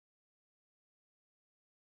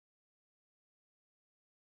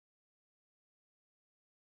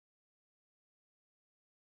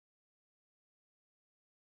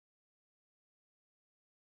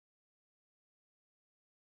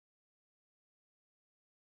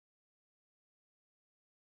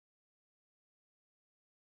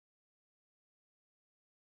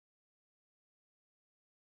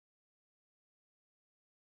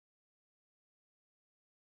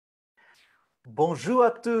Bonjour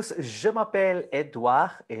à tous, je m'appelle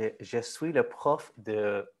Edouard et je suis le prof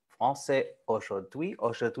de français aujourd'hui.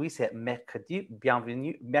 Aujourd'hui, c'est mercredi.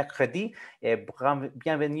 Mercredi et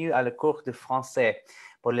bienvenue à le cours de français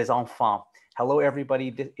pour les enfants. Hello, everybody.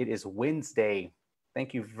 It is Wednesday.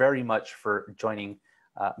 Thank you very much for joining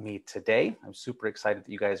me today. I'm super excited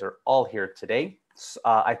that you guys are all here today.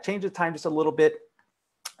 I changed the time just a little bit.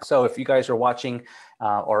 So if you guys are watching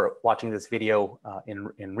or watching this video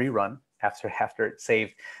in rerun after it's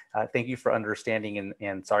saved, thank you for understanding,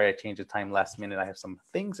 and sorry I changed the time last minute. I have some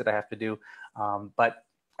things that I have to do, but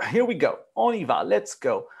here we go. On y va, let's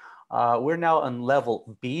go. We're now on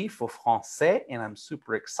level B for français, and I'm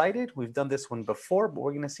super excited. We've done this one before, but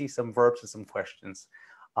we're going to see some verbs and some questions.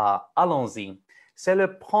 Allons-y. C'est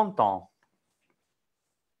le printemps.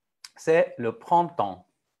 C'est le printemps.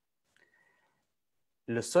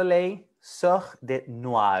 Le soleil sort des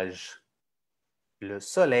nuages. Le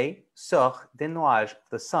soleil sort des nuages.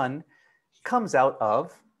 The sun comes out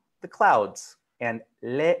of the clouds. And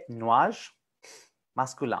les nuages,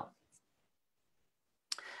 masculin.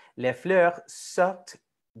 Les fleurs sortent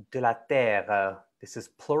de la terre. This is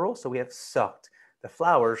plural, so we have sortent. The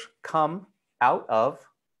flowers come out of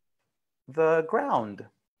the ground.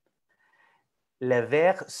 Les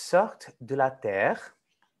vers sortent de la terre.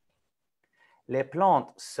 Les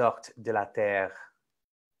plantes sortent de la terre.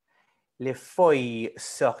 Les feuilles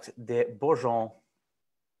sortent des bourgeons.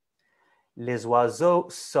 Les oiseaux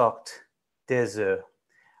sortent des œufs.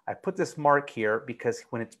 I put this mark here because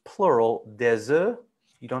when it's plural, des œufs,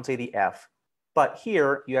 you don't say the F. But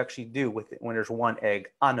here, you actually do with it when there's one egg,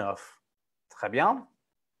 un œuf. Très bien.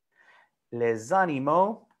 Les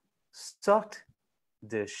animaux sortent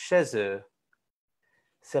de chez eux.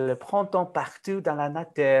 C'est le printemps partout dans la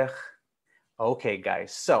nature. Okay,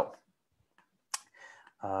 guys, so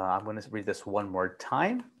I'm going to read this one more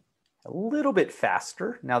time, a little bit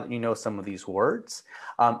faster now that you know some of these words.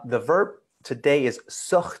 The verb today is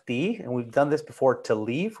sortir, and we've done this before, to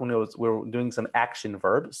leave, when we were doing some action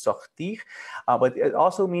verb, sortir, but it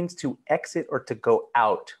also means to exit or to go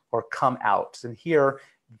out or come out. And here,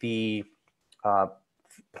 the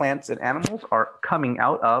plants and animals are coming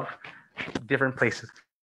out of different places.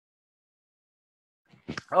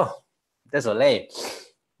 Oh, désolé.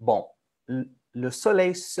 Bon, le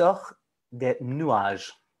soleil sort des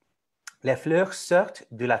nuages. Les fleurs sortent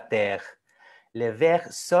de la terre. Les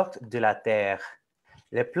vers sortent de la terre.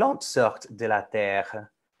 Les plantes sortent de la terre.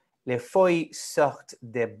 Les feuilles sortent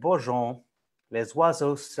des bourgeons. Les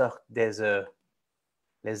oiseaux sortent des œufs.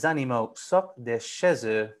 Les animaux sortent de chez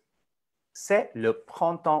eux. C'est le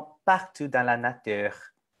printemps partout dans la nature.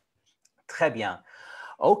 Très bien.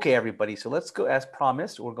 Okay, everybody, so let's go as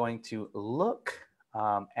promised. We're going to look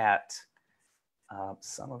at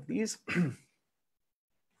some of these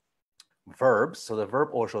verbs. So the verb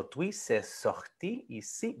aujourd'hui, c'est sortir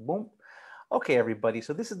ici. Boom. Okay, everybody,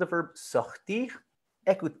 so this is the verb sortir.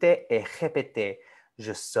 Écoutez et répétez.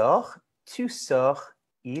 Je sors, tu sors,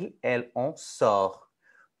 il, elle, on sort.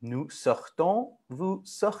 Nous sortons, vous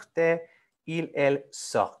sortez, il, elle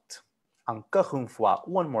sortent. Encore une fois,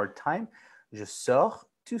 one more time. Je sors,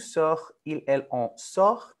 tu sors, il, elle, on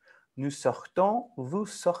sort. Nous sortons, vous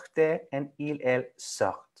sortez, and il, elle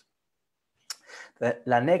sortent.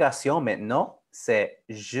 La négation maintenant, c'est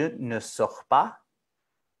je ne sors pas,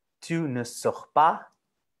 tu ne sors pas,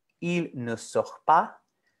 il ne sort pas,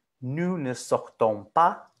 nous ne sortons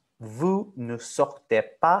pas, vous ne sortez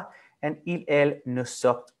pas, and il, elle ne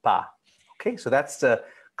sortent pas. Okay, so that's the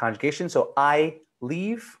conjugation. So I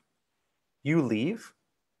leave, you leave.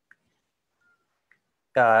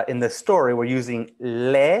 In the story, we're using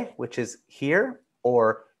les, which is here,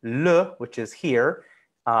 or le, which is here.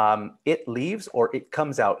 It leaves or it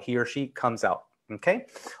comes out. He or she comes out, okay?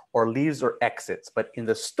 Or leaves or exits. But in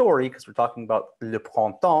the story, because we're talking about le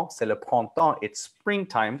printemps, c'est le printemps, it's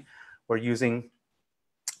springtime, we're using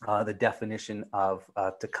the definition of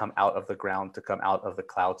to come out of the ground, to come out of the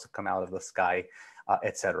clouds, to come out of the sky,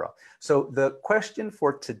 etc. So the question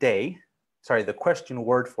for today, the question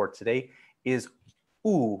word for today is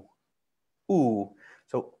où. Où.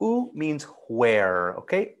 So où means where,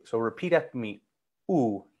 okay? So repeat after me.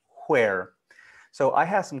 Où, where. So I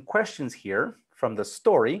have some questions here from the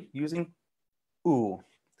story using où.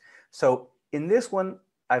 So in this one,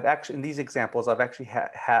 in these examples, I've actually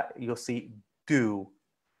you'll see do.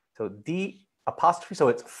 So D apostrophe, so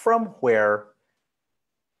it's from where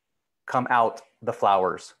come out the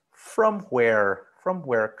flowers. From where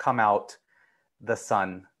come out the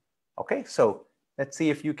sun. Okay, so let's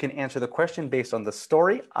see if you can answer the question based on the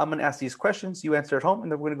story. I'm going to ask these questions, you answer at home,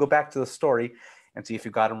 and then we're going to go back to the story and see if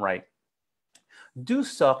you got them right. D'où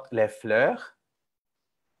sortent les fleurs?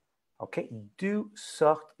 OK. D'où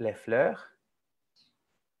sortent les fleurs?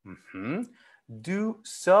 D'où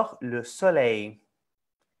sort le soleil?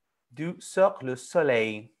 D'où sort le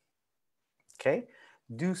soleil? OK.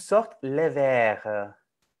 D'où sortent les vers?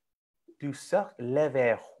 D'où sortent les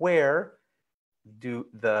vers? Where do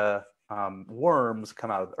the worms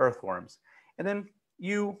come out, the earthworms? And then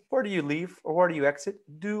where do you leave or where do you exit?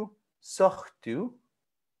 D'où sors-tu?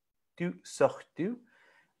 D'où sors-tu?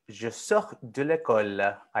 Je sors de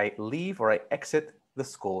l'école. I leave or I exit the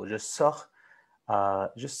school. Je sors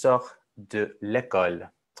de l'école.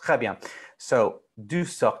 Très bien. So, d'où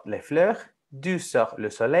sortent les fleurs? D'où sort le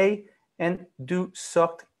soleil? And d'où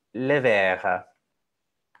sortent les vers?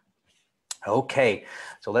 Okay,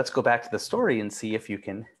 so let's go back to the story and see if you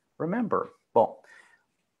can remember. Bon,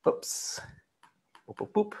 oups.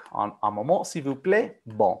 Un moment, s'il vous plaît.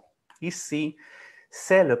 Bon, ici,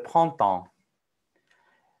 c'est le printemps.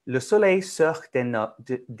 Le soleil sort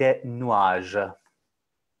des nuages.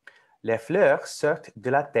 Les fleurs sortent de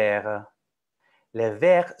la terre. Les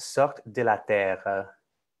vers sortent de la terre.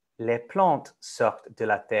 Les plantes sortent de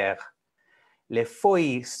la terre. Les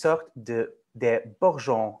feuilles sortent des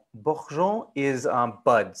bourgeons. Bourgeon is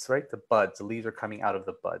buds, right? The buds, the leaves are coming out of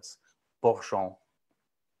the buds. Bourgeon.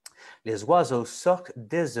 Les oiseaux sortent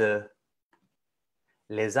des œufs.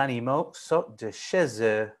 Les animaux sortent de chez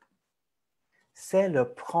eux. C'est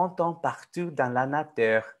le printemps partout dans la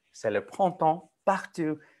nature. C'est le printemps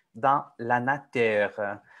partout dans la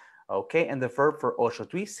nature. OK, and the verb for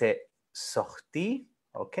aujourd'hui, c'est sorti.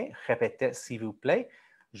 OK, répétez s'il vous plaît.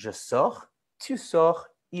 Je sors, tu sors,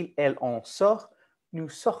 il, elle, on sort, nous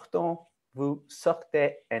sortons, vous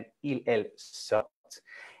sortez, and il, elle sortent.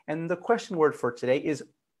 And the question word for today is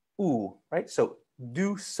où, right? So,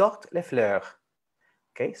 d'où sortent les fleurs?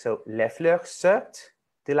 Okay, so les fleurs sortent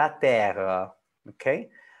de la terre. Okay,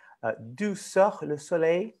 d'où sort le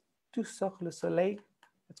soleil? D'où sort le soleil?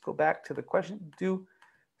 Let's go back to the question. D'où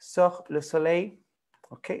sort le soleil?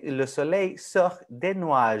 Okay, le soleil sort des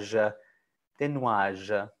nuages. Des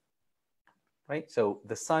nuages. Right, so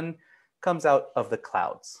the sun comes out of the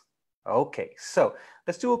clouds. Okay, so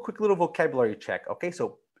let's do a quick little vocabulary check. Okay,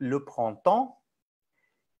 so le printemps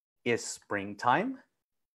is springtime.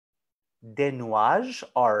 Des nuages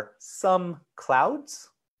are some clouds,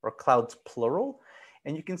 or clouds plural,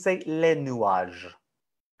 and you can say les nuages.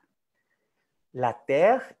 La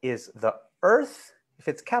terre is the earth, if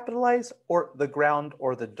it's capitalized, or the ground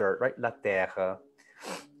or the dirt, right? La terre.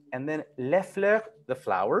 And then les fleurs, the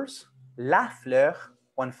flowers. La fleur,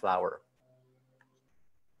 one flower.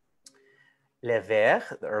 Les vers,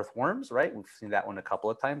 the earthworms, right? We've seen that one a couple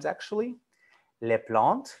of times actually. Les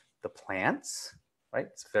plantes, the plants, right?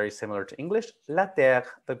 It's very similar to English. La terre,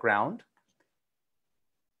 the ground.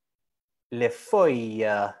 Les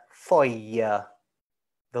feuilles, feuilles,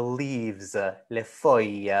 the leaves, les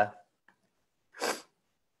feuilles.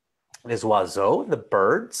 Les oiseaux, the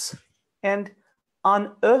birds. And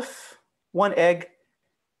un œuf, one egg.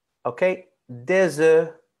 Okay, des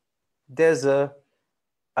œufs,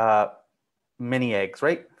 many eggs,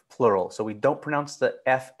 right? Plural. So we don't pronounce the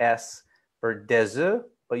FS for des œufs,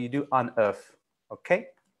 but you do un œuf. Okay?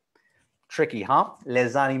 Tricky, huh?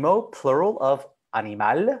 Les animaux, plural of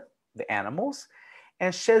animal, the animals.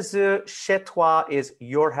 And chez eux, chez toi is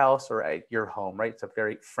your house or your home, right? It's a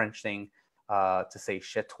very French thing to say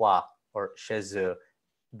chez toi or chez eux,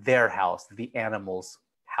 their house, the animals'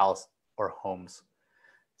 house or homes.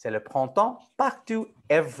 C'est le printemps partout,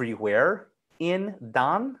 everywhere, in,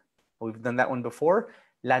 dans. We've done that one before.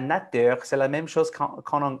 La nature, c'est la même chose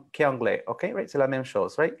qu'anglais, okay? Right? C'est la même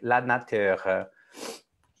chose, right? La nature.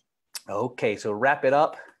 Okay, so wrap it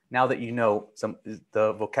up. Now that you know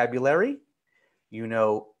the vocabulary, you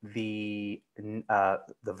know the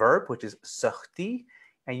verb, which is sorti,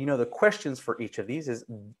 and you know the questions for each of these is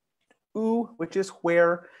où, which is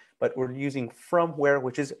where, but we're using from where,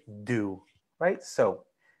 which is d'où, right? So,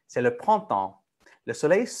 c'est le printemps. Le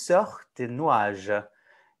soleil sort des nuages.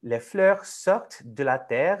 Les fleurs sortent de la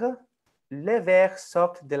terre. Les vers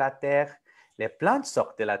sortent de la terre. Les plantes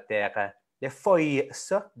sortent de la terre. Les feuilles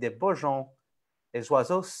sortent des bourgeons. Les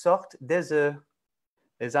oiseaux sortent des œufs.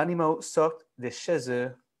 Les animaux sortent de chez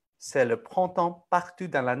eux. C'est le printemps partout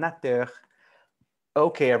dans la nature.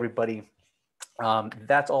 Okay, everybody.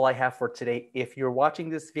 That's all I have for today. If you're watching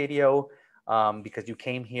this video because you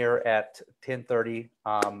came here at 10:30,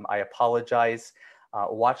 I apologize.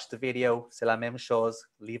 Watch the video. C'est la même chose.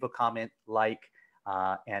 Leave a comment, like,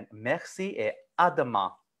 and merci et à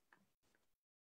demain.